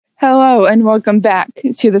Hello and welcome back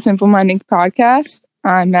to the Simple Mindings podcast.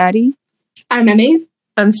 I'm Maddie. I'm Emmy.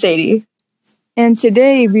 I'm Sadie. And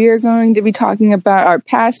today we are going to be talking about our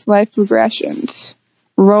past life regressions.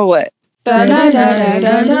 Roll it. The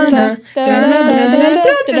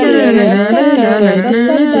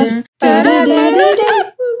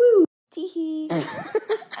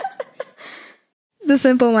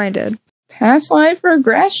Simple Minded. Past life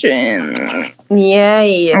regression.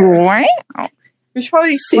 Yay. Wow. We should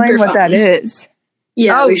probably explain Super what fun. that is.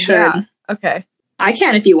 Yeah, we should. Yeah. Okay. I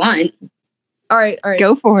can if you want. All right.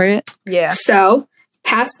 Go for it. Yeah. So,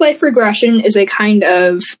 past life regression is a kind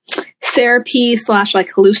of therapy / like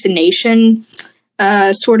hallucination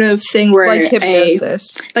sort of thing where Like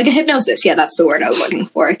hypnosis. like a hypnosis. Yeah, that's the word I was looking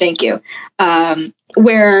for. Thank you.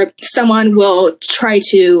 Where someone will try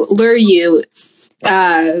to lure you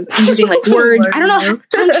using like words. I don't know.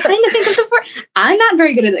 I'm trying to think of the word. I'm not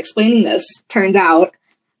very good at explaining this, turns out.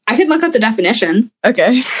 I could look up the definition.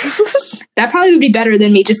 Okay. That probably would be better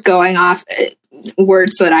than me just going off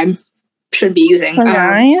words that I should be using. So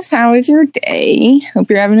guys, how is your day?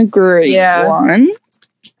 Hope you're having a great one.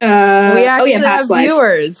 We actually have past life.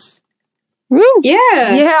 viewers. Woo.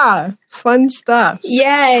 Yeah. Yeah. Fun stuff.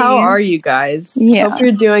 Yay. How are you guys? Yeah. Hope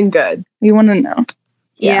you're doing good. We want to know.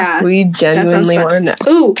 Yeah. We genuinely fun. want to know.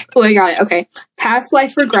 Ooh, I got it. Okay. Past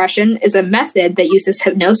life regression is a method that uses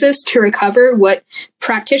hypnosis to recover what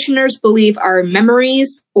practitioners believe are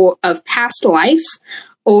memories of past lives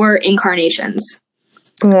or incarnations.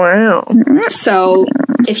 Wow. So,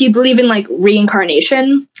 if you believe in like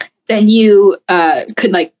reincarnation, then you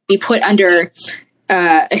could like be put under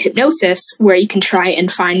a hypnosis where you can try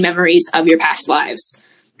and find memories of your past lives,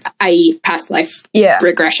 i.e., past life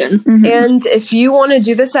regression. Mm-hmm. And if you want to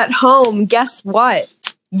do this at home, guess what?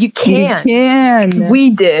 You can. You can.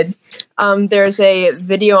 We did. There's a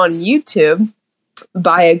video on YouTube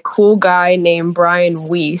by a cool guy named Brian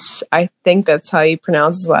Weiss. I think that's how you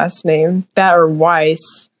pronounce his last name. That or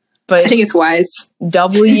Weiss. But I think it's Weiss.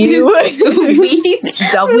 Weiss.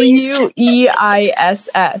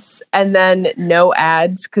 And then no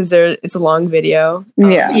ads because it's a long video.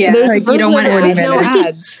 Yeah. Yeah. Like, You don't want to add no minutes.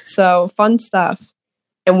 ads. So fun stuff.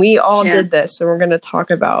 And we all did this. And we're going to talk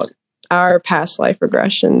about our past life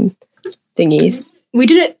regression thingies. We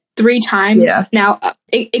did it 3 times. Yeah. Now,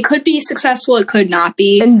 it could be successful. It could not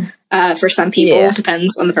be. And For some people,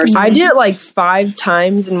 depends on the person. I did it like 5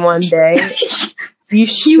 times in one day. You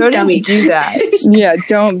shouldn't dummy. do that. Yeah,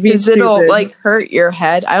 don't be Because stupid. it'll like hurt your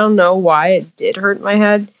head. I don't know why it did hurt my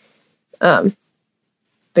head. But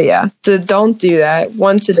yeah, so don't do that.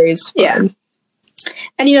 Once a day is fine. Yeah.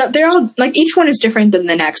 And they're all like each one is different than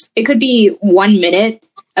the next. It could be 1 minute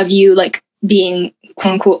of you like being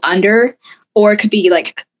quote unquote under, or it could be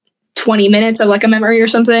like 20 minutes of like a memory or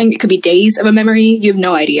something. It could be days of a memory. You have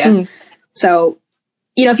no idea. So,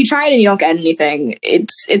 if you try it and you don't get anything,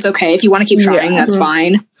 it's okay. If you want to keep trying, that's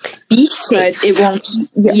fine. Be safe. But it won't.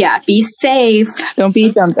 Yeah, be safe. Don't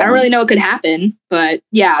be dumb. I don't really know what could happen, but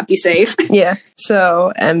yeah, be safe. Yeah.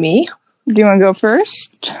 So, Emmy. Do you want to go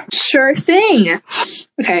first? Sure thing.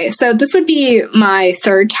 Okay, so this would be my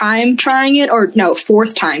 3rd time trying it, or no,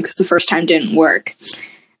 4th time, because the first time didn't work.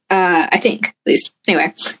 I think, at least.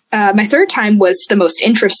 Anyway, my 3rd time was the most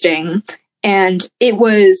interesting, and it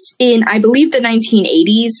was in, I believe, the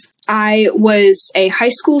 1980s. I was a high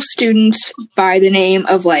school student by the name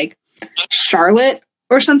of, like, Charlotte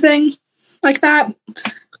or something like that.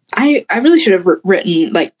 I really should have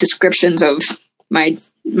written, like, descriptions of my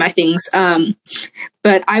things.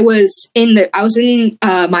 But I was in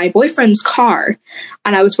my boyfriend's car,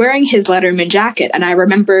 and I was wearing his Letterman jacket, and I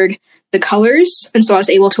remembered the colors, and so I was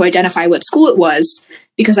able to identify what school it was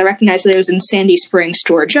because I recognized that it was in Sandy Springs,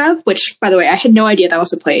 Georgia, which, by the way, I had no idea that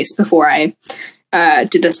was a place before I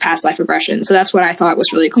did this past life regression. So that's what I thought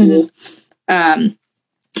was really cool.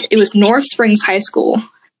 It was North Springs High School,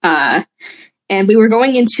 and we were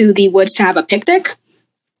going into the woods to have a picnic.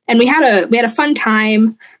 And we had a fun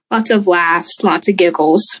time, lots of laughs, lots of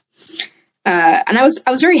giggles, and I was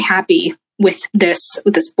very happy with this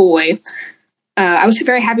boy. I was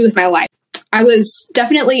very happy with my life. I was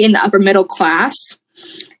definitely in the upper middle class,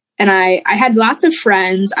 and I had lots of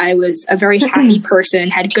friends. I was a very happy person,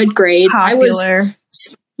 had good grades. Popular.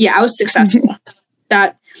 I was successful.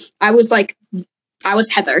 That I was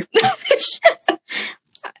Heather.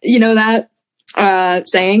 You know that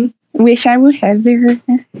saying? Wish I were Heather.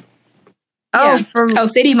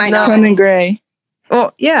 Sadie might know. Conan Gray.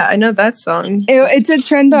 Well, yeah, I know that song. It's a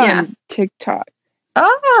trend on TikTok.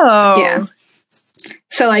 Oh. Yeah.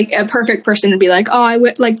 So, like, a perfect person would be like, oh,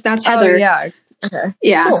 that's Heather. Oh, yeah. Okay.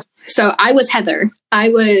 Yeah. Cool. So I was Heather. I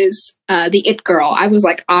was the it girl. I was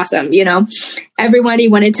like awesome, you know. Everybody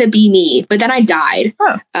wanted to be me, but then I died.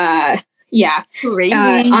 Yeah. Crazy.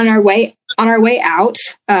 On our way out,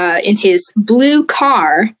 in his blue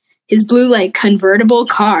car, his blue like convertible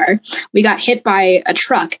car, we got hit by a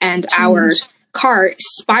truck, and our car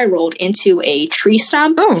spiraled into a tree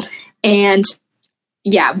stump. Oh. And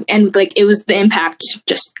yeah, and like it was the impact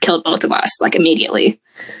just killed both of us like immediately.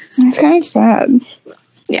 It's kind of sad.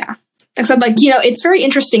 Yeah. Except like, you know, it's very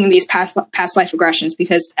interesting in these past life regressions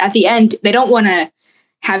because at the end they don't want to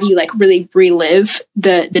have you like really relive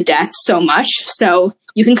the death so much. So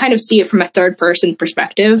you can kind of see it from a third person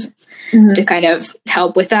perspective to kind of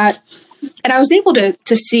help with that. And I was able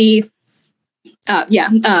to see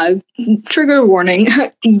trigger warning,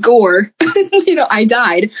 gore. You know, I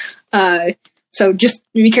died. So just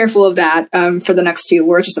be careful of that for the next few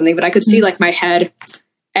words or something. But I could see like my head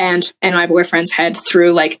and my boyfriend's head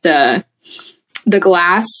through like the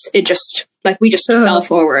glass. It just like we just fell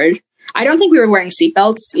forward. I don't think we were wearing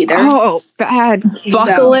seatbelts either. Oh, bad.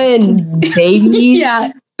 Buckle in, baby. Yeah.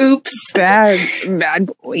 Oops.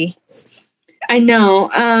 Bad boy. I know.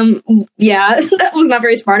 Yeah, that was not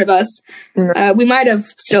very smart of us. We might have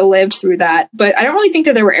still lived through that, but I don't really think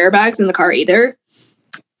that there were airbags in the car either.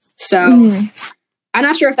 So I'm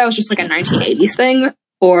not sure if that was just like a 1980s thing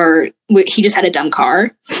or he just had a dumb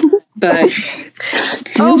car. But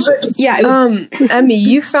yeah. Emmy,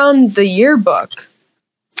 you found the yearbook.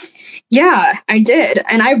 Yeah, I did,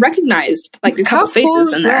 and I recognized like a couple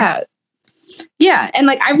faces in there. That? Yeah, and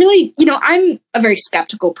like I really, you know, I'm a very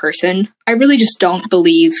skeptical person. I really just don't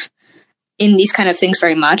believe in these kind of things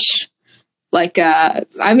very much. Like, I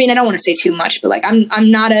mean, I don't want to say too much, but like,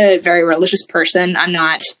 I'm not a very religious person. I'm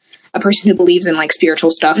not a person who believes in like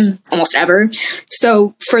spiritual stuff almost ever.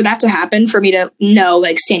 So for that to happen, for me to know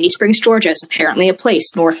like Sandy Springs, Georgia is apparently a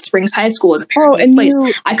place. North Springs High School is apparently a place.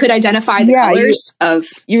 I could identify the colors of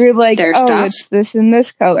you were like, their oh, stuff. it's this and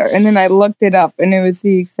this color. And then I looked it up and it was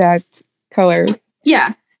the exact color.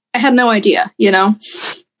 Yeah. I had no idea, you know?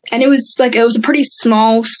 And it was a pretty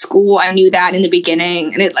small school. I knew that in the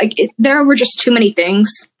beginning. And there were just too many things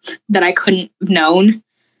that I couldn't have known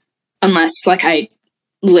unless like I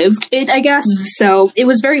lived it, I guess. So it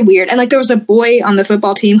was very weird. And like there was a boy on the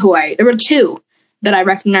football team there were two that I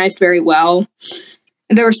recognized very well.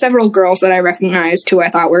 And there were several girls that I recognized who I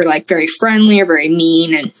thought were like very friendly or very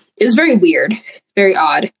mean. And it was very weird, very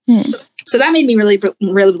odd. So that made me really,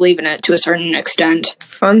 really believe in it to a certain extent.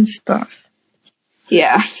 Fun stuff.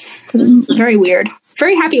 Yeah. Very weird.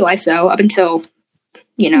 Very happy life though, up until,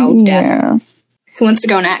 you know, death. Yeah. Who wants to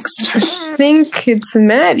go next? I think it's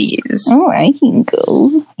Maddie's. Oh, I can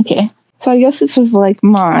go. Okay. So I guess this was like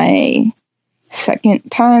my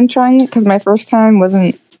second time trying it because my first time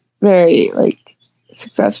wasn't very like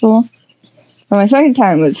successful. But my second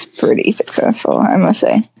time was pretty successful, I must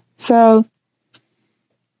say. So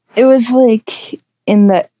it was like in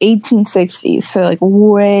the 1860s, so like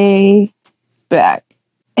way back.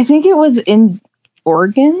 I think it was in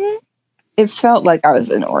Oregon. It felt like I was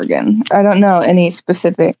in Oregon. I don't know any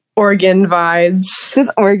specific Oregon vibes. Just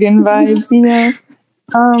Oregon vibes, you know?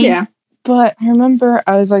 Yeah. But I remember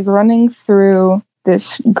I was like running through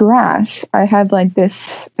this grass. I had like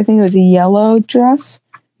this, I think it was a yellow dress.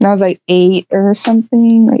 And I was like 8 or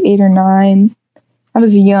something, like 8 or 9. I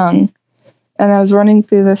was young. And I was running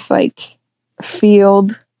through this like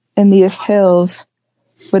field in these hills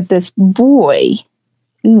with this boy.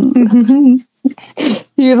 He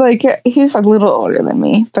was a little older than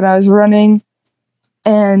me, but I was running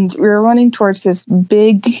and we were running towards this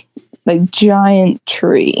big, like giant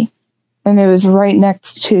tree. And it was right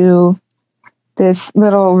next to this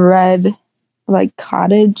little red, like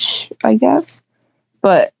cottage, I guess.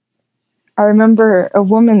 But I remember a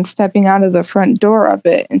woman stepping out of the front door of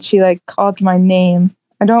it and she like called my name.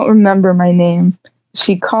 I don't remember my name.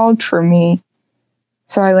 She called for me.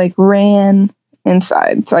 So I like ran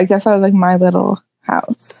inside. So I guess I was like my little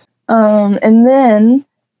house. And then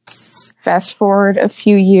fast forward a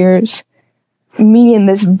few years, me and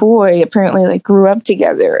this boy apparently like grew up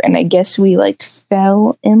together and I guess we like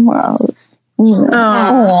fell in love.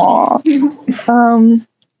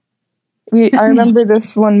 I remember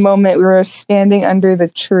this one moment we were standing under the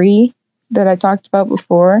tree that I talked about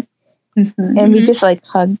before and we just like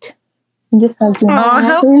hugged. It was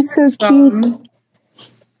so cute.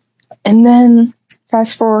 And then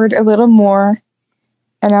fast forward a little more,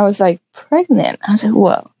 and I was like pregnant. I was like,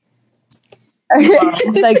 whoa.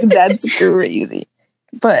 Like, that's crazy.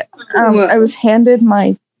 But I was handed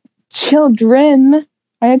my children.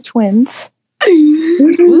 I had twins.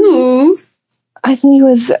 Ooh. I think it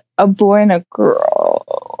was a boy and a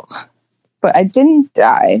girl. but I didn't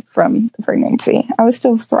die from the pregnancy. I was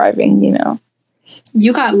still thriving, you know.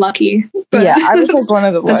 You got lucky. But Yeah, I was like one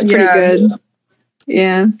of the that's lucky. pretty good.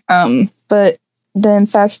 Yeah. But then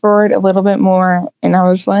fast forward a little bit more, and I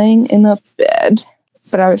was laying in a bed,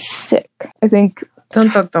 but I was sick. I think. Dun,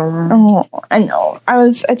 dun, dun. Oh, I know.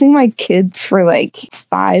 I think my kids were like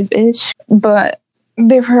 5-ish, but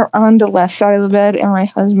they were on the left side of the bed, and my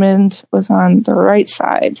husband was on the right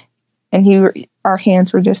side, and our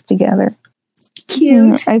hands were just together.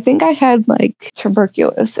 Cute. I think I had like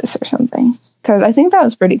tuberculosis or something, because I think that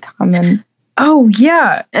was pretty common. Oh,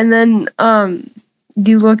 yeah. And then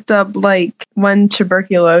you looked up like when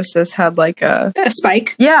tuberculosis had like a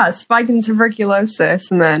spike. Yeah, a spike in tuberculosis,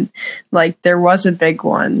 and then like there was a big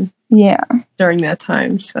one. Yeah. During that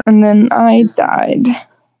time. So. And then I died.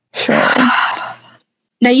 Sure.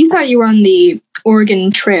 Now you thought you were on the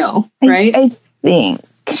Oregon Trail, right? I think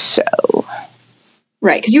so.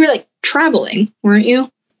 Right, because you were like traveling, weren't you?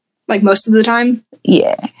 Like most of the time?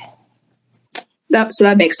 Yeah. So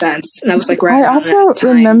that makes sense. And I was like, right. I also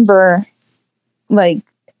remember like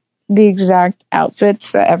the exact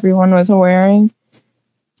outfits that everyone was wearing.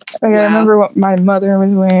 Like, I remember what my mother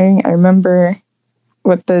was wearing. I remember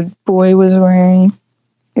what the boy was wearing.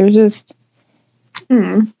 It was just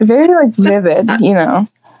very like vivid, you know.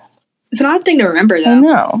 It's an odd thing to remember, though. I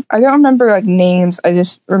know. I don't remember like names. I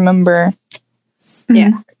just remember,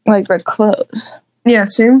 like the clothes. Yeah,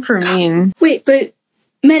 same for me. Wait, but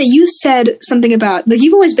Maddie, you said something about like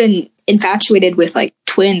you've always been infatuated with like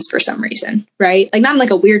twins for some reason, right? Like not in like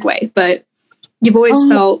a weird way, but you've always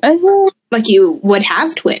felt like you would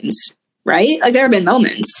have twins, right? Like there have been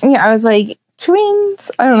moments. Yeah, I was like,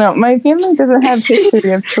 twins? I don't know. My family doesn't have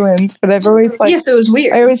history of twins, but I've always like... Yeah, so it was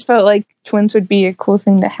weird. I always felt like twins would be a cool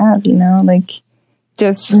thing to have, you know? Like,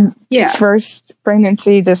 just first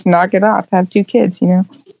pregnancy, just knock it off. Have 2 kids, you know?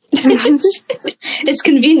 It's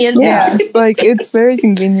convenient. Yeah, like, it's very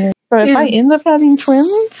convenient. But if I end up having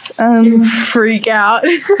twins... freak out.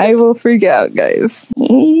 I will freak out, guys.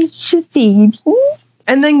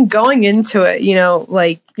 And then going into it, you know,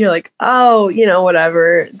 like, you're like, oh, you know,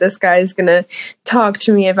 whatever. This guy's going to talk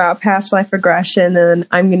to me about past life regression, and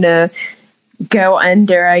I'm going to go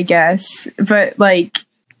under, I guess. But, like,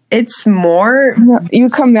 it's more... You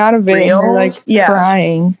come out of it real. and you're, like,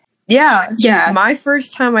 crying. Yeah. Yeah. My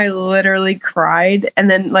first time, I literally cried. And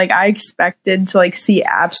then, like, I expected to, like, see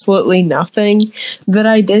absolutely nothing. But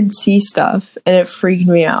I did see stuff, and it freaked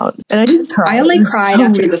me out. And I didn't cry. I only cried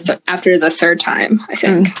after the third time, I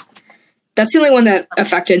think. That's the only one that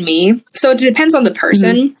affected me. So it depends on the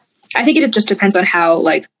person. I think it just depends on how,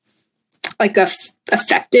 like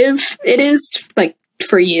effective it is, like,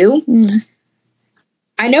 for you.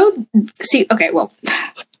 I know... See, okay, well...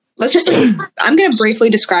 Let's just say, I'm going to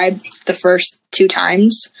briefly describe the first 2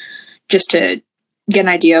 times just to get an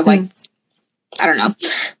idea of, like, I don't know.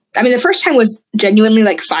 I mean, the first time was genuinely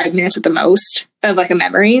like 5 minutes at the most of like a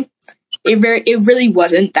memory. It really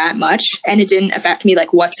wasn't that much, and it didn't affect me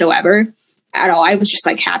like whatsoever at all. I was just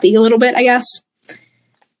like happy a little bit, I guess.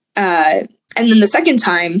 And then the second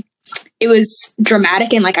time, it was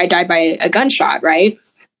dramatic and like I died by a gunshot, right?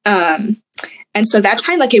 And so that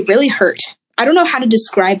time, like, it really hurt. I don't know how to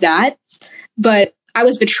describe that, but I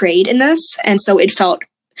was betrayed in this. And so I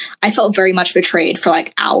felt very much betrayed for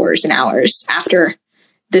like hours and hours after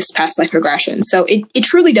this past life regression. So it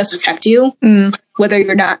truly does affect you,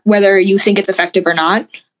 whether you think it's effective or not.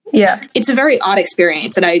 Yeah. It's a very odd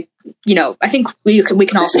experience. And I think we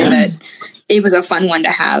can all say that it was a fun one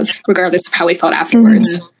to have, regardless of how we felt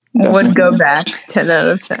afterwards. Would go back 10 out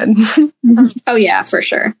of 10. Oh yeah, for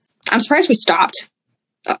sure. I'm surprised we stopped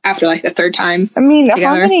after like the third time. I mean,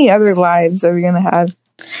 how many other lives are we going to have?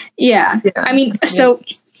 Yeah. I mean, so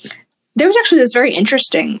there was actually this very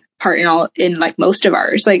interesting part in like most of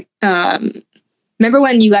ours. Like, remember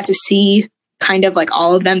when you got to see kind of like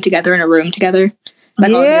all of them together in a room together?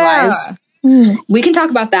 Like all of your lives? We can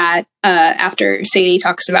talk about that after Sadie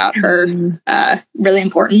talks about her really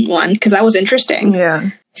important one, because that was interesting.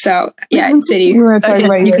 Yeah. So, yeah, Sadie,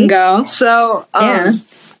 you can go. So,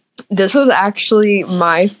 this was actually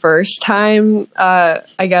my first time,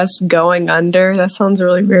 I guess, going under. That sounds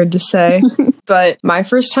really weird to say. But my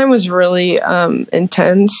first time was really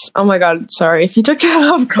intense. Oh my God, sorry. If you took that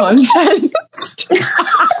off context.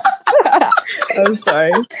 I'm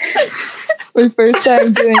sorry. My first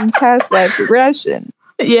time doing past life regression.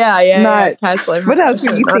 Yeah. Not past life what else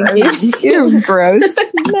are you thinking? You're gross.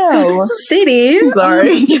 No. Sadie.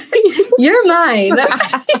 Sorry. You're mine.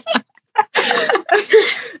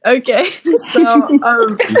 Okay, so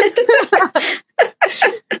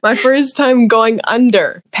My first time going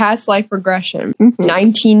under. Past life regression.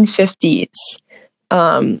 1950s.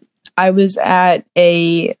 I was at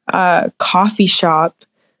a coffee shop.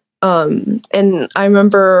 And I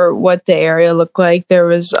remember what the area looked like. There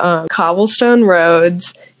was cobblestone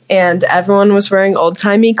roads, and everyone was wearing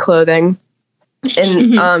old-timey clothing.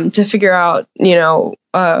 And to figure out,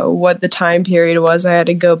 what the time period was, I had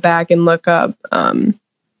to go back and look up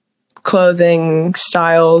clothing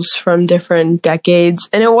styles from different decades.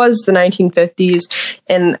 And it was the 1950s,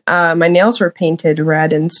 and my nails were painted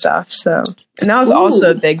red and stuff. So, and that was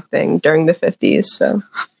also a big thing during the 50s. So,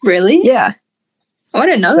 really? Yeah. Oh, I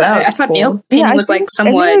didn't know that. I thought nail painting was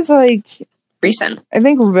somewhat it was recent. I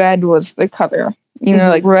think red was the color.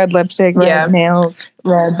 Like red lipstick, red nails,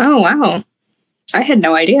 red. Oh, wow. I had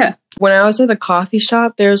no idea. When I was at the coffee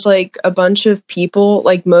shop, there's a bunch of people,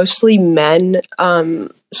 mostly men,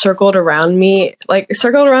 circled around me,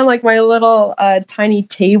 circled around my little tiny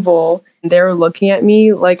table. They were looking at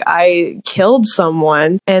me like I killed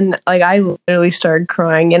someone, and I literally started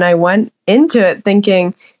crying. And I went into it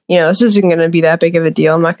thinking, this isn't going to be that big of a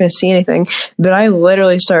deal. I'm not going to see anything. But I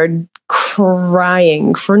literally started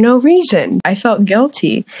crying for no reason. I felt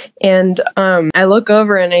guilty. And I look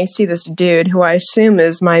over and I see this dude who I assume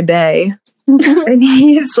is my bae. And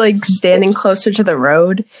he's standing closer to the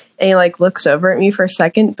road, and he looks over at me for a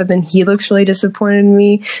second, but then he looks really disappointed in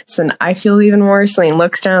me. So then I feel even worse. And he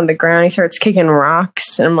looks down on the ground, he starts kicking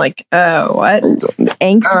rocks, and I'm like, oh, what?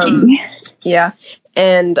 Angsty. Yeah.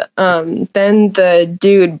 And then the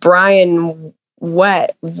dude, Brian Weiss.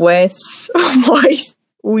 Weiss.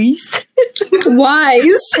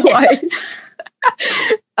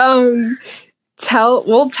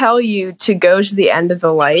 We'll tell you to go to the end of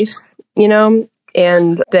the life, and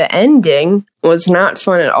the ending was not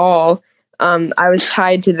fun at all. I was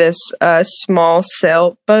tied to this small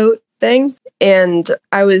sailboat thing, and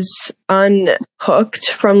I was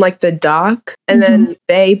unhooked from the dock, and then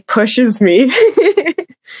Bae pushes me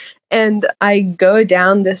and I go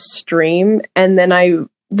down this stream, and then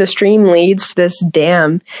the stream leads to this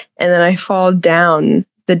dam, and then I fall down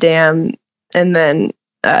the dam and then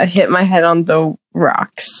hit my head on the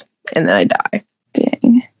rocks, and then I die.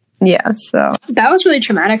 Dang. Yeah, so that was really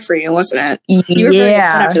traumatic for you, wasn't it? You were very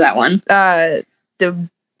upset after that one. The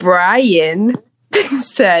Brian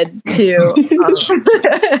said to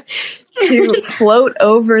to float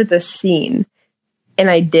over the scene,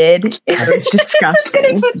 and I did. And it was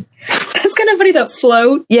disgusting. That's kind of funny. That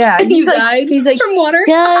float. Yeah, and you died. He's like from water.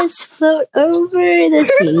 Just float over the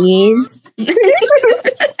scene.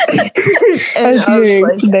 And I was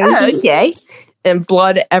like, oh, okay. And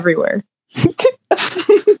blood everywhere.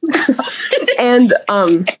 And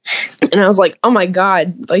I was like, oh my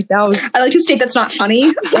god, that was. I like to state that's not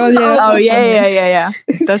funny. Oh yeah.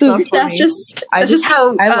 That's not funny. That's just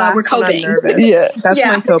how we're coping. Yeah, that's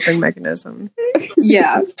my coping mechanism.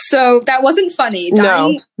 Yeah, so that wasn't funny.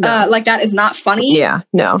 Dying like that is not funny. Yeah,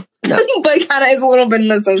 no. But it kind of is a little bit in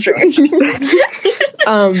the situation.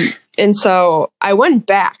 And so I went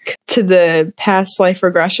back to the past life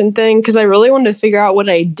regression thing because I really wanted to figure out what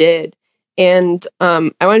I did. And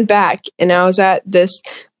I went back, and I was at this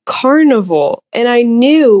carnival, and I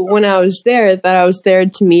knew when I was there that I was there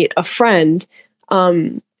to meet a friend.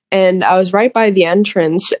 And I was right by the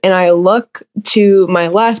entrance, and I look to my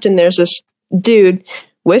left, and there's this dude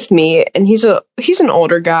with me, and he's an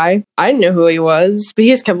older guy. I didn't know who he was, but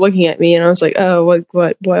he just kept looking at me, and I was like, oh,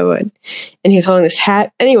 what? And he was holding this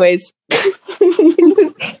hat. Anyways,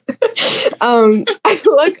 I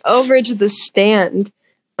look over to the stand,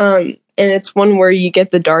 and it's one where you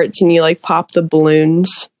get the darts and you pop the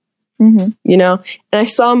balloons, and I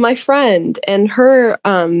saw my friend and her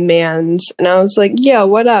mans, and I was like, yeah,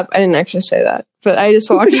 what up? I didn't actually say that, but I just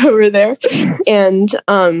walked over there, and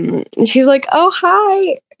she was like, oh,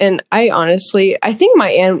 hi. And I think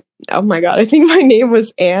I think my name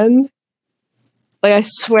was Anne. I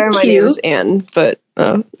swear my name was Anne, but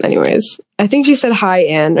anyways, I think she said hi,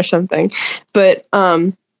 Anne, or something. But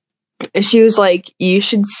she was like, you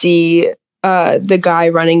should see the guy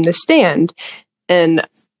running the stand. And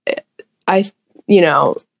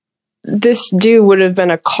this dude would have been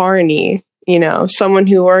a carny, someone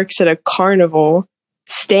who works at a carnival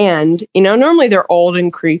stand. Normally they're old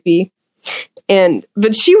and creepy.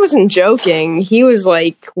 But she wasn't joking. He was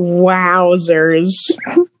like, wowzers.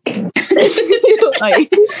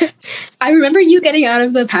 I remember you getting out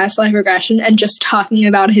of the past life regression and just talking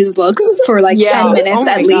about his looks for 10 minutes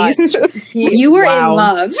at least. You were in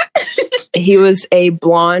love. He was a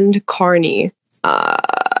blonde carny.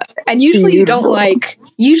 And usually you don't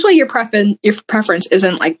usually your preference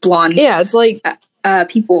isn't blonde. Yeah, it's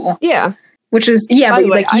people. Yeah. Which is, yeah, By but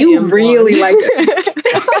the way, like I you am really blonde. like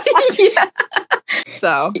it. Yeah.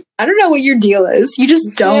 So I don't know what your deal is. You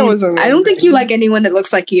just man was don't. I don't think you like anyone that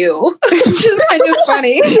looks like you. Which is kind of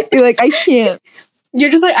funny. You're like, I can't.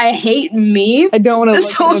 You're just like, I hate me. I don't want to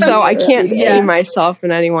look So- in the so I mirror can't every see day. Yeah. myself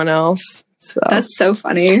in anyone else. So That's so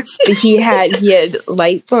funny. he had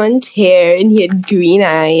light blonde hair and he had green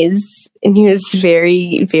eyes and he was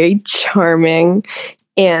very, very charming.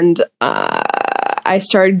 And I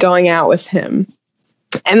started going out with him.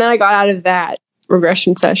 And then I got out of that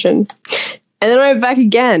regression session. And then I went back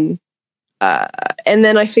again. And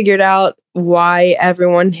then I figured out why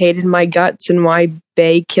everyone hated my guts and why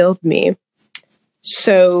Bay killed me.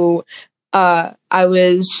 So I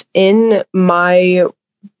was in my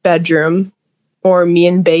bedroom, or me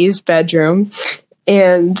and Bay's bedroom,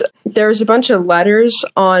 and there was a bunch of letters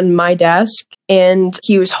on my desk, and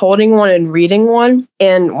he was holding one and reading one.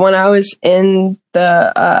 And when I was in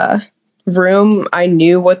the room, I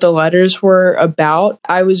knew what the letters were about.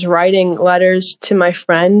 I was writing letters to my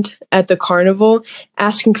friend at the carnival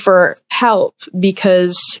asking for help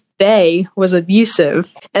because Bay was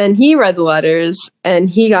abusive. And he read the letters and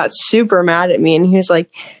he got super mad at me and he was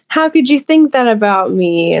like, how could you think that about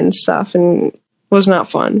me and stuff? And it was not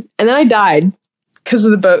fun. And then I died because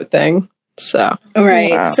of the boat thing. So All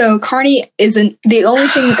right. Wow. So Carney isn't, the only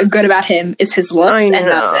thing good about him is his looks, and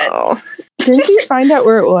that's it. Didn't you find out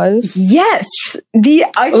where it was? Yes.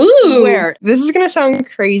 I Ooh. swear, this is going to sound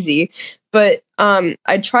crazy, but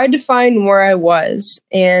I tried to find where I was,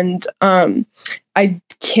 and I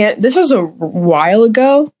can't. This was a while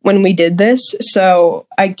ago when we did this, so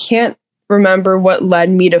I can't remember what led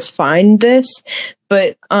me to find this,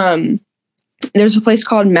 but there's a place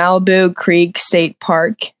called Malibu Creek State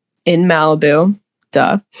Park in Malibu,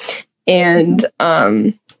 duh, and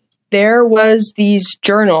there was these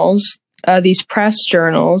journals, these press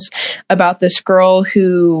journals about this girl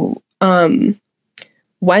who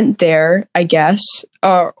went there, I guess,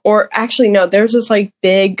 or actually no, there's this like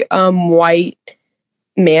big white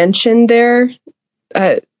mansion there,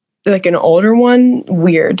 like an older one,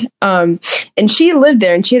 weird, and she lived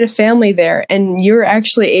there and she had a family there, and you were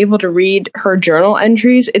actually able to read her journal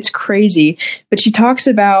entries. It's crazy, but she talks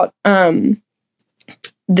about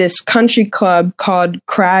this country club called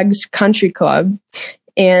Craig's Country Club,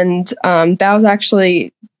 and that was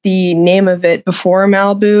actually the name of it before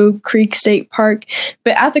Malibu Creek State Park.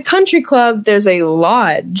 But at the country club, there's a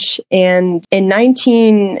lodge. And in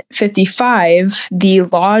 1955, the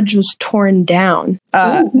lodge was torn down.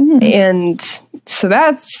 And so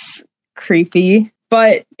that's creepy.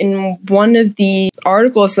 But in one of the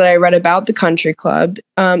articles that I read about the country club,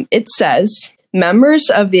 it says, members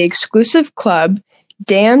of the exclusive club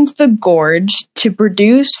dammed the gorge to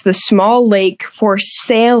produce the small lake for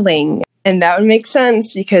sailing. And that would make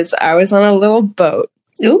sense because I was on a little boat.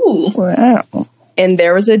 Ooh. Wow. And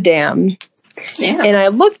there was a dam. Yeah. And I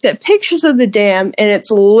looked at pictures of the dam, and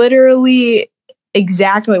it's literally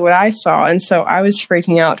exactly what I saw. And so I was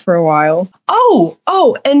freaking out for a while.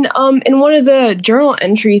 And in one of the journal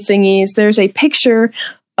entry thingies, there's a picture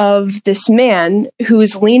of this man who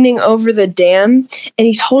is leaning over the dam, and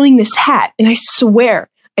he's holding this hat. And I swear,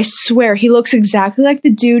 he looks exactly like the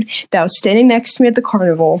dude that was standing next to me at the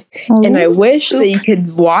carnival. And I wish that you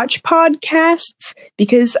could watch podcasts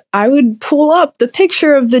because I would pull up the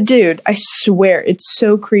picture of the dude. I swear, it's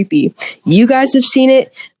so creepy. You guys have seen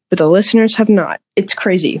it, but the listeners have not. It's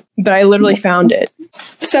crazy. But I literally found it.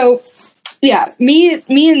 So, yeah, me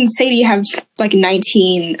and Sadie have like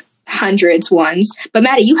 1900s ones, but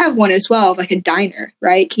Maddie, you have one as well, like a diner,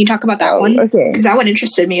 right? Can you talk about that one? Okay. Because that one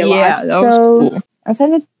interested me a Yeah, lot. that was So cool. I was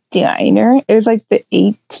at a diner. It was like the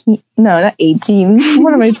 18. No, not 18.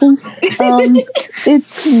 What am I thinking?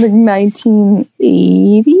 It's the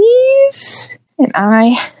 1980s, and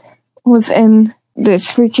I was in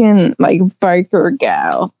this freaking like biker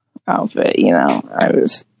gal outfit. You know, I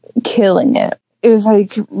was killing it. It was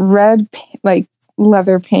like red, like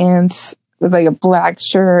leather pants with like a black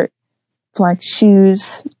shirt, black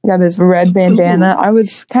shoes. Got this red bandana. I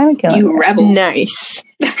was kind of killing You it. rebel. Nice.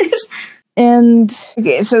 And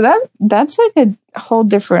okay, so that's like a whole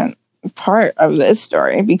different part of this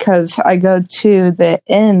story because I go to the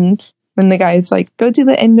end when the guy's like, go to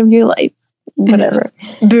the end of your life, whatever.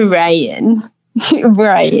 Brian.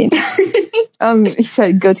 Brian. He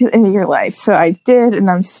said, go to the end of your life. So I did, and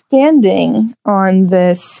I'm standing on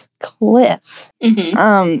this cliff.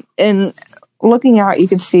 Mhm. And looking out, you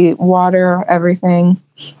can see water, everything.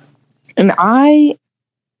 And I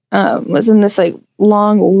was in this like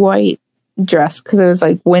long white dress because it was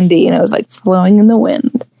like windy and it was like flowing in the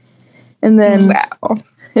wind. And then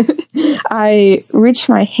I reached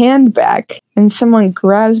my hand back and someone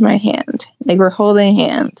grabs my hand. Like we're holding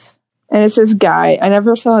hands. And it's this guy. I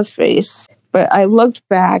never saw his face, but I looked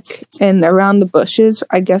back and around the bushes,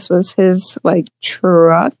 I guess was his like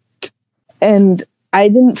truck. And I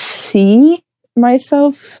didn't see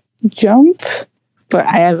myself jump, but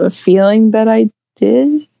I have a feeling that I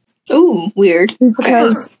did. Ooh, weird.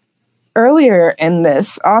 Because earlier in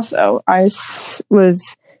this, also, I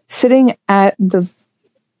was sitting at the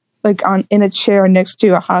in a chair next to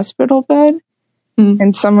a hospital bed,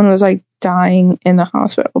 and someone was like dying in the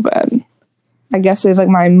hospital bed. I guess it was like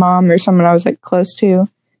my mom or someone I was like close to,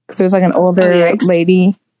 because it was like an older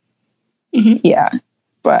lady. Mm-hmm. Yeah,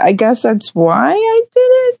 but I guess that's why I did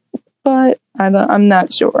it. But I'm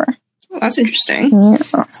not sure. Well, that's interesting.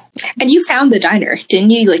 Yeah. And you found the diner,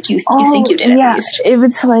 didn't you? Like you think you did at least. It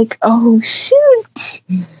was like, oh shoot.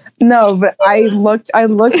 No, but I looked at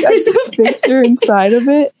the picture inside of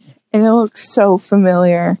it, and it looks so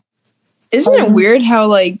familiar. Isn't it weird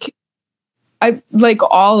how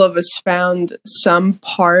all of us found some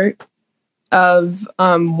part of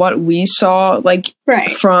what we saw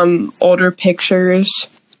from older pictures?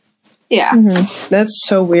 Yeah. Mm-hmm. That's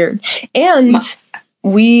so weird. And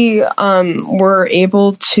we were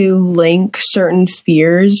able to link certain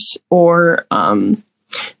fears or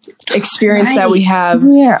experience that we have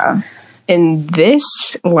in this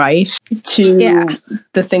life to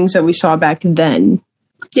the things that we saw back then.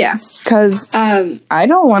 Yeah, because I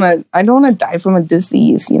don't want to die from a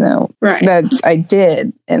disease, right? That I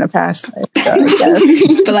did in a past life, so I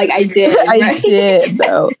guess. But I did, I did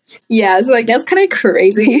though. Yeah, it's that's kind of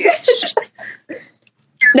crazy.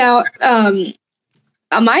 Now,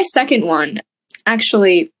 my second one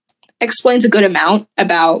actually explains a good amount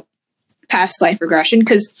about past life regression,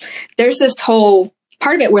 because there's this whole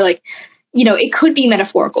part of it where it could be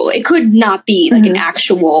metaphorical. It could not be an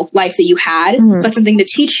actual life that you had, but something to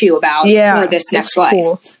teach you about for this next life.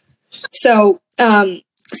 Cool. So,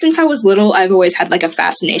 since I was little, I've always had a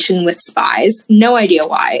fascination with spies. No idea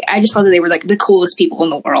why. I just thought that they were the coolest people in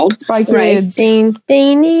the world. Right?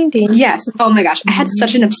 Yes. Oh my gosh. I had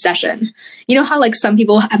such an obsession. You know how some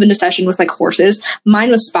people have an obsession with horses? Mine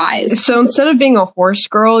was spies. So instead of being a horse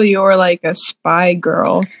girl, you were a spy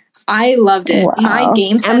girl. I loved it. Wow. My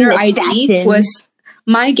Game Center ID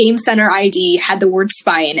had the word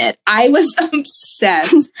spy in it. I was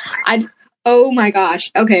obsessed. Oh my gosh.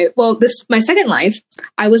 Okay. Well, my second life,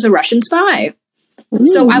 I was a Russian spy. Ooh,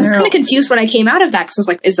 so I was kind of confused when I came out of that, because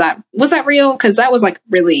I was was that real? Because that was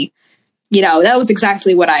really, that was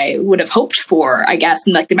exactly what I would have hoped for, I guess,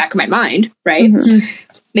 in the back of my mind, right? Mm-hmm.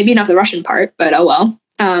 Maybe not the Russian part, but oh well.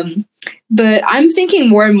 But I'm thinking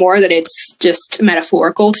more and more that it's just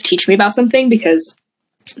metaphorical to teach me about something, because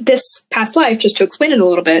this past life, just to explain it a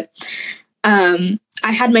little bit, I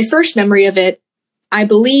had my first memory of it, I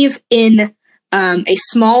believe, in a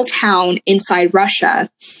small town inside Russia.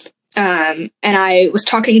 And I was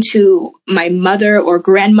talking to my mother or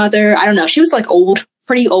grandmother. I don't know. She was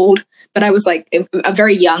pretty old, but I was a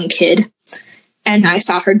very young kid. And I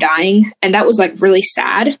saw her dying, and that was really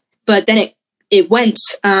sad. But then it went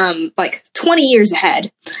 20 years ahead.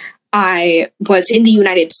 I was in the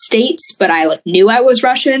United States, but I knew I was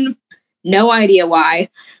Russian. No idea why.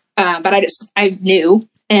 But I knew.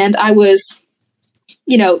 And I was,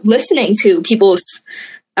 listening to people's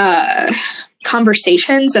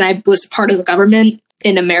conversations, and I was part of the government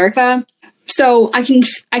in America. So I can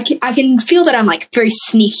feel that I'm very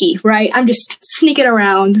sneaky, right? I'm just sneaking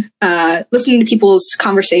around, listening to people's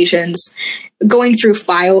conversations, going through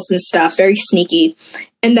files and stuff, very sneaky.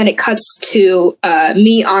 And then it cuts to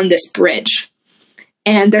me on this bridge,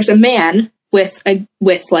 and there's a man with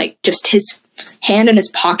just his hand in his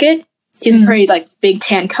pocket. He's a pretty big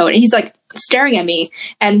tan coat, and he's staring at me,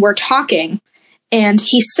 and we're talking, and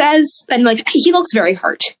he says, and he looks very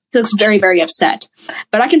hurt. He looks very, very upset.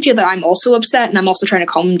 But I can feel that I'm also upset, and I'm also trying to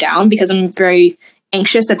calm him down, because I'm very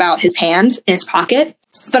anxious about his hand in his pocket.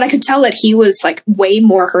 But I could tell that he was way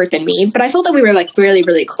more hurt than me. But I felt that we were really,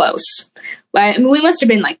 really close. I mean, we must have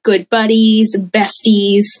been good buddies,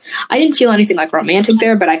 besties. I didn't feel anything romantic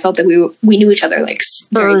there, but I felt that we knew each other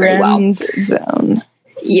very, very well. Zone.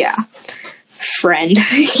 Yeah. Friend.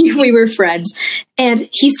 We were friends. And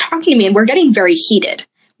he's talking to me, and we're getting very heated.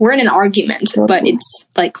 We're in an argument, but it's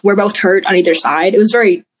we're both hurt on either side. It was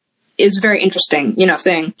very interesting,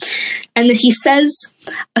 thing. And then he says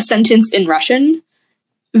a sentence in Russian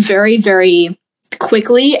very, very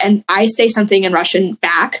quickly, and I say something in Russian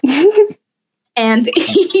back. And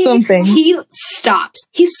he stops.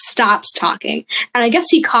 He stops talking. And I guess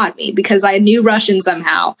he caught me because I knew Russian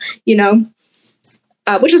somehow,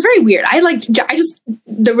 which was very weird.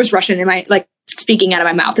 There was Russian in my, like, speaking out of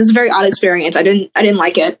my mouth. This is a very odd experience. I didn't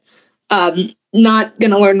like it. Not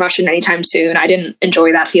gonna learn Russian anytime soon. I didn't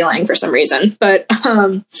enjoy that feeling for some reason. But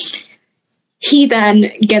he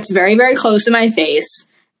then gets very, very close to my face.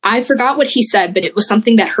 I forgot what he said, but it was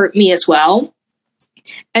something that hurt me as well.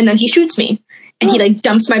 And then he shoots me, and he like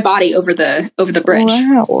dumps my body over the bridge.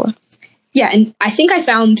 Wow. Yeah, and I think I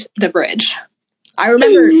found the bridge. I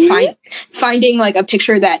remember finding like a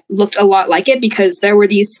picture that looked a lot like it, because there were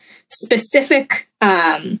these specific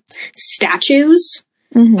statues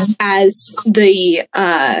as the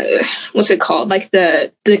what's it called? Like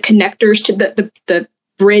the connectors to the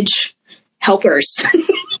bridge helpers.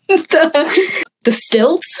 the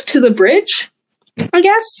stilts to the bridge, I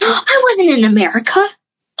guess. I wasn't in America.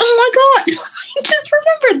 Oh my god. I just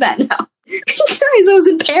remembered that now. Guys, I was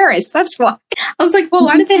in Paris. That's why. I was like, well,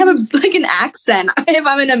 why did they have an accent if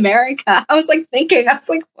I'm in America? I was like thinking,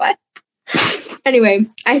 what? Anyway,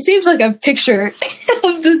 I saved like a picture of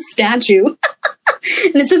the statue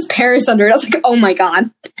and it says Paris under it. I was like, oh my god.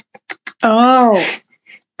 Oh.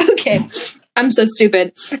 Okay. I'm so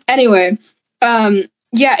stupid. Anyway,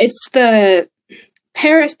 yeah, it's the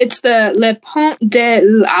Le Pont de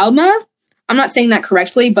l'Alma. I'm not saying that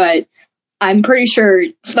correctly, but I'm pretty sure,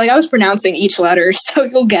 like, I was pronouncing each letter, so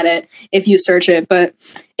you'll get it if you search it, but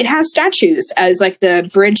it has statues as, like, the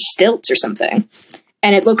bridge stilts or something,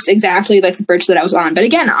 and it looks exactly like the bridge that I was on, but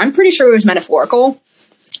again, I'm pretty sure it was metaphorical,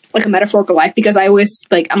 like a metaphorical life, because I was,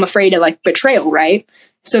 like, I'm afraid of, like, betrayal, right?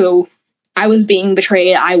 So, I was being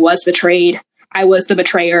betrayed, I was betrayed, I was the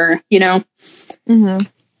betrayer, you know? Mm-hmm.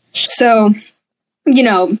 So, you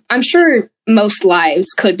know, I'm sure most lives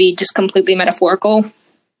could be just completely metaphorical.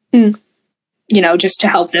 You know, just to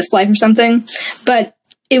help this life or something. But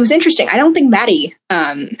it was interesting. I don't think Maddie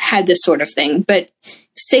had this sort of thing, but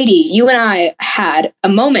Sadie, you and I had a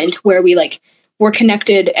moment where we like were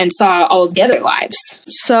connected and saw all of the other lives.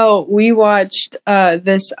 So we watched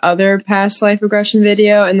this other past life regression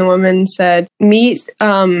video, and the woman said, meet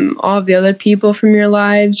all of the other people from your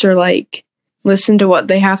lives, or like listen to what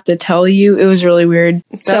they have to tell you. It was really weird.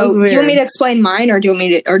 So do you want me to explain mine, or do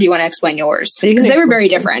you want to explain yours? Because they were very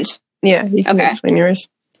different. Yeah, you can explain yours.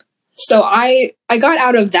 So I got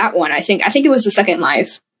out of that one. I think it was the second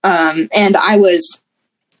life, and I was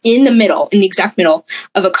in the exact middle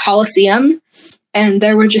of a coliseum, and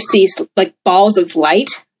there were just these like balls of light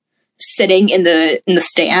sitting in the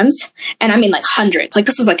stands, and I mean like hundreds. Like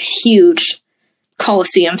this was like a huge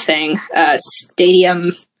coliseum thing,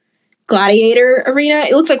 stadium gladiator arena.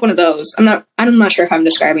 It looked like one of those. I'm not sure if I'm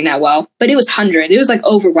describing that well, but it was hundreds. It was like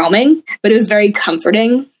overwhelming, but it was very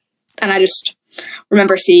comforting. And I just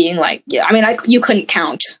remember seeing like, yeah, I mean, you couldn't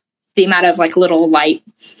count the amount of like little light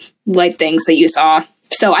things that you saw.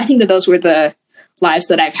 So I think that those were the lives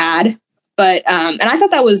that I've had. But, and I thought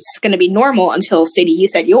that was going to be normal until Sadie, you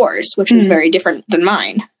said yours, which was very different than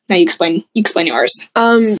mine. Now you explain yours.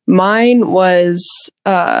 Mine was,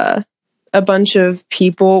 a bunch of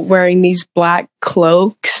people wearing these black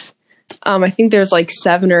cloaks. I think there's like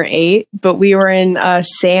 7 or 8, but we were in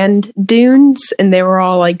sand dunes, and they were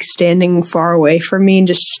all like standing far away from me and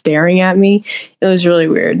just staring at me. It was really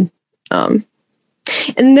weird. And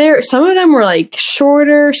some of them were like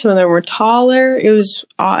shorter, some of them were taller. It was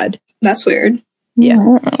odd. That's weird. Yeah.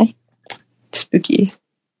 Wow. Spooky.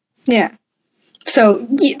 Yeah. So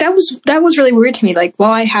yeah, that was really weird to me. Like,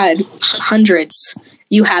 while I had hundreds,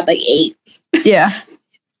 you had like 8. Yeah.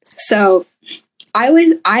 So I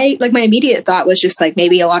like, my immediate thought was just like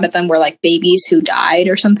maybe a lot of them were like babies who died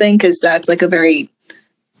or something, because that's like a very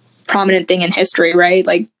prominent thing in history, right?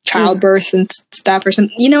 Like childbirth and stuff or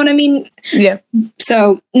something. You know what I mean? Yeah.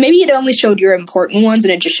 So maybe it only showed your important ones,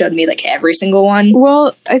 and it just showed me like every single one.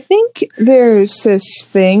 Well, I think there's this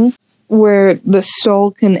thing where the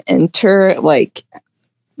soul can enter like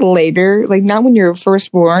later, like not when you're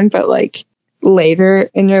first born, but like later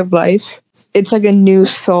in your life. It's like a new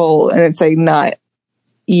soul, and it's like not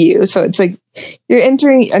you. So it's like you're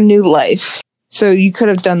entering a new life. So you could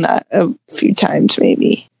have done that a few times,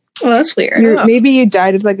 maybe. Well, that's weird. Maybe you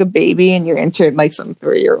died as like a baby and you entered like some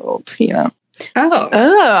 3-year-old, you know?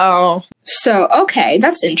 Oh. So, okay,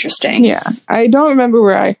 that's interesting. Yeah. I don't remember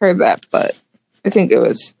where I heard that, but I think it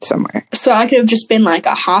was somewhere. So I could have just been like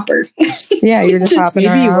a hopper. Yeah, you're just hopping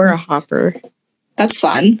Maybe around. you were a hopper. That's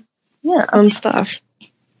fun. Yeah. On stuff.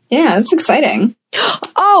 Yeah, that's exciting.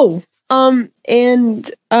 Oh,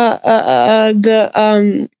 and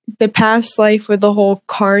the past life with the whole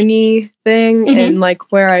carny thing, and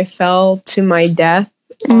like where I fell to my death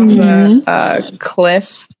off a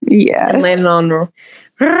cliff, Yeah. and landed on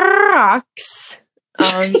rocks.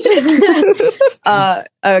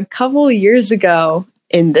 A couple years ago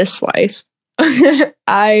in this life,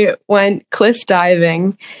 I went cliff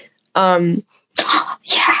diving. Yeah,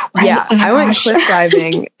 oh I went cliff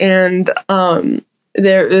diving, and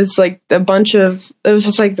there was like a bunch of, it was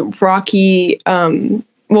just like rocky,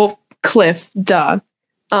 cliff, duh.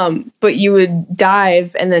 But you would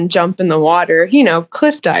dive and then jump in the water,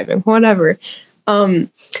 cliff diving, whatever. And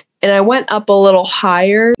I went up a little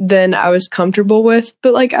higher than I was comfortable with,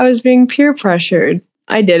 but like I was being peer pressured.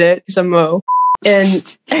 I did it because I'm a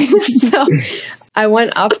and so I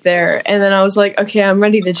went up there, and then I was like, okay, I'm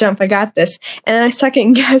ready to jump. I got this. And then I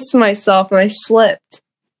second guessed myself, and I slipped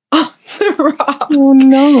off the rock. Oh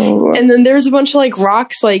no. And then there's a bunch of like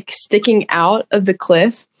rocks like sticking out of the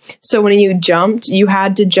cliff. So when you jumped, you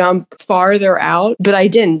had to jump farther out, but I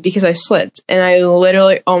didn't because I slipped, and I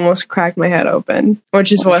literally almost cracked my head open,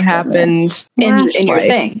 which is what happened in your life.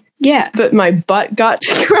 thing. Yeah. But my butt got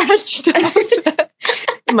scratched up.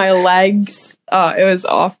 My legs, it was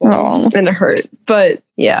awful and it hurt. But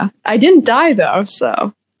yeah, I didn't die though,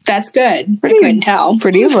 so that's good. I couldn't tell.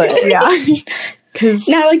 Pretty lit. Yeah. Cause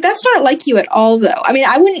now, like, that's not like you at all, though. I mean,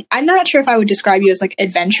 I'm not sure if I would describe you as like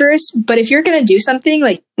adventurous, but if you're gonna do something,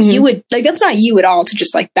 like you would, like, that's not you at all to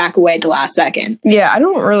just like back away at the last second. Yeah, I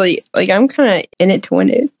don't really like. I'm kind of in it to win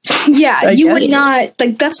it. Yeah, you would not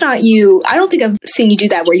like. That's not you. I don't think I've seen you do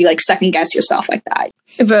that where you like second guess yourself like that.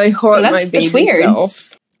 But I hurt my baby weird. self.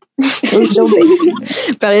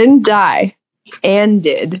 But I didn't die, and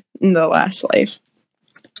did in the last life.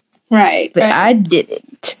 Right. But I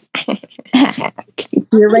didn't. I kind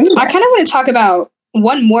of want to talk about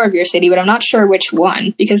one more of your city, but I'm not sure which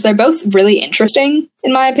one because they're both really interesting,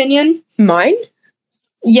 in my opinion. Mine?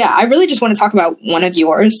 Yeah, I really just want to talk about one of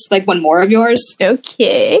yours, like one more of yours.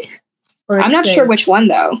 Okay. I'm not sure which one,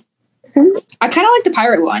 though. I kind of like the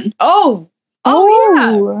pirate one. Oh,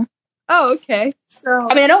 yeah. Oh, okay. So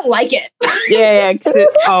I mean, I don't like it. Yeah.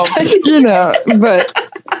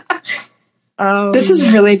 But this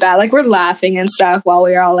is really bad. Like, we're laughing and stuff while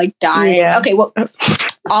we're all like dying. Yeah. Okay, well,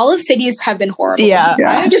 all of cities have been horrible. Yeah.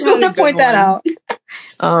 I just want to point that out.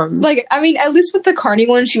 Like, I mean, at least with the Carney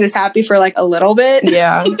one, she was happy for like a little bit.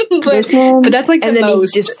 Yeah. but that's like and the then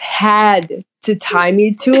most. he just had to tie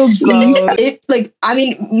me to a boat. I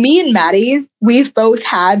mean, me and Maddie, we've both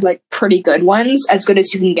had like pretty good ones, as good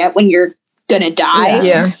as you can get when you're gonna die.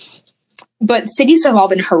 Yeah. But cities have all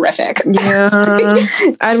been horrific. Yeah.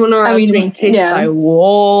 I don't know. I was being chased by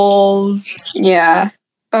wolves. Yeah.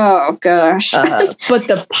 Oh gosh. But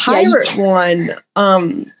the pirate one,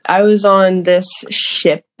 I was on this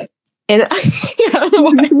ship, and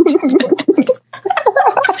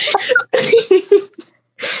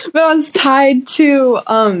but I was tied to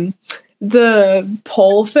the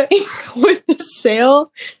pole thing with the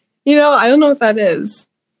sail. I don't know what that is,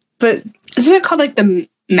 but isn't it called like the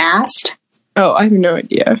mast? Oh, I have no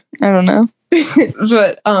idea. I don't know.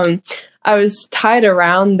 But I was tied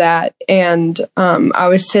around that, and I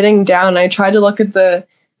was sitting down. I tried to look at the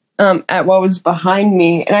at what was behind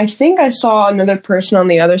me, and I think I saw another person on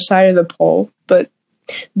the other side of the pole, but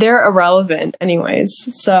they're irrelevant anyways.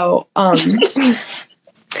 So but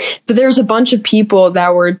there was a bunch of people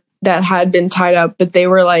that had been tied up, but they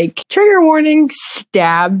were like, trigger warning,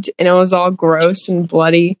 stabbed, and it was all gross and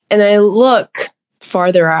bloody. And I look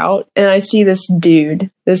farther out, and I see this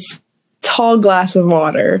dude, this tall glass of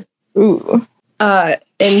water. Ooh. And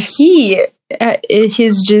he's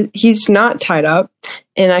not tied up.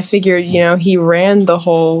 And I figured, he ran the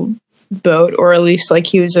whole boat, or at least like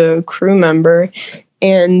he was a crew member.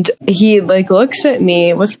 And he like looks at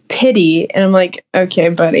me with pity, and I'm like, okay,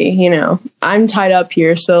 buddy, I'm tied up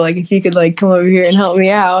here. So like, if you could like come over here and help me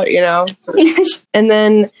out, And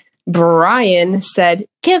then Brian said,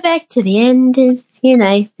 get back to the end of your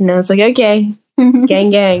night. And I was like, okay,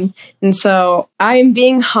 gang. And so I am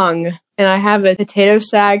being hung, and I have a potato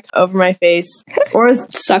sack over my face. Or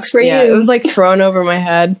sucks for you. It was like thrown over my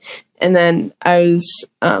head, and then I was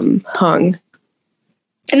hung.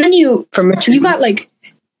 And then you got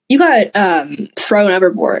thrown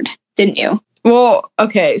overboard, didn't you? Well,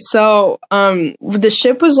 okay, so the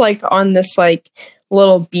ship was like on this like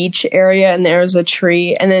little beach area, and there was a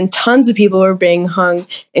tree, and then tons of people were being hung,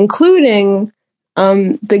 including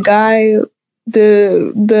the guy,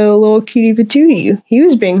 the little cutie patootie. He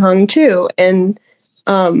was being hung too, and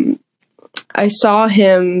I saw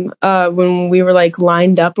him when we were like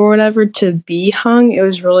lined up or whatever to be hung. It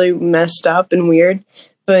was really messed up and weird,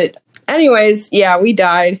 but anyways, yeah, we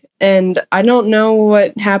died, and I don't know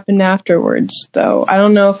what happened afterwards, though. I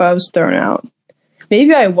don't know if I was thrown out.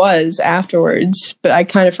 Maybe I was afterwards, but I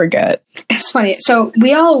kind of forget. It's funny. So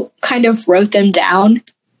we all kind of wrote them down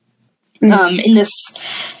in this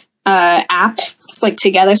app, like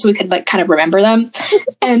together, so we could like kind of remember them.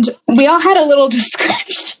 And we all had a little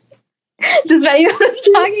description. Does Maddie know what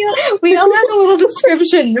I'm talking about? We all had a little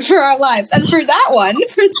description for our lives. And for that one,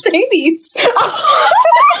 for Sadie's.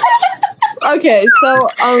 Okay, so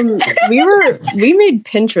we made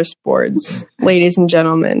Pinterest boards, ladies and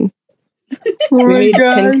gentlemen. We made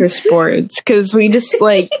Pinterest boards because we just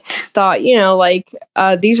like thought, you know, like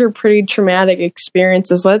these are pretty traumatic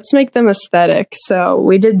experiences. Let's make them aesthetic. So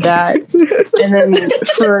we did that, and then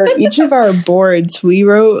for each of our boards, we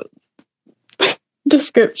wrote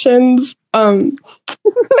descriptions. Now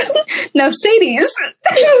Sadie's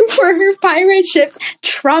for her pirate ship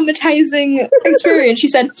traumatizing experience. She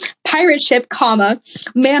said, "Pirate ship, comma,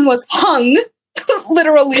 man was hung."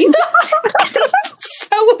 Literally.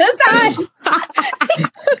 So was I.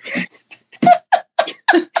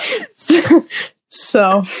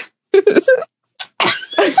 So.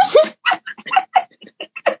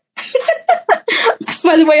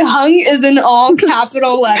 By the way, hung is in all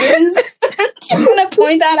capital letters. Just want to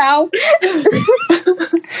point that out. It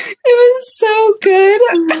was so good.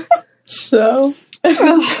 So.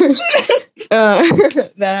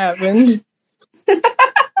 That happened.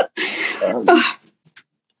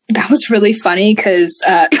 That was really funny because,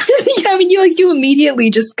 I mean, you immediately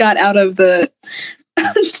just got out of the,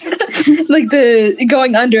 like the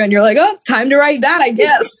going under, and you're like, oh, time to write that, I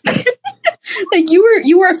guess. Like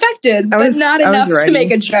you were affected, but not enough to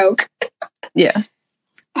make a joke. Yeah.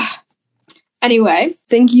 Anyway,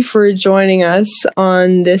 thank you for joining us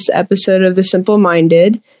on this episode of The Simple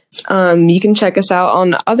Minded. You can check us out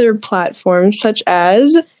on other platforms such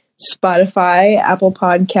as Spotify, Apple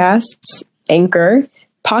Podcasts, Anchor,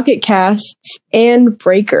 Pocket Casts, and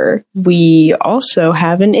Breaker. We also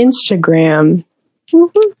have an Instagram,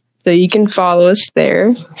 so you can follow us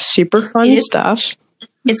there. Super fun stuff.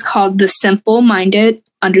 It's called The Simple Minded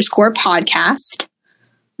 _podcast.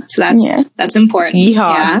 So that's important.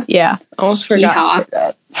 Yeehaw. Yeah. Almost forgot to say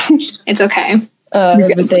that. It's okay.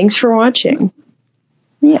 But thanks for watching.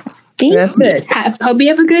 Yeah. That's it. Hope you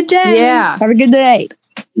have a good day. Yeah. Have a good day.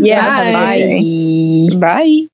 Yeah. Bye. Bye. Bye.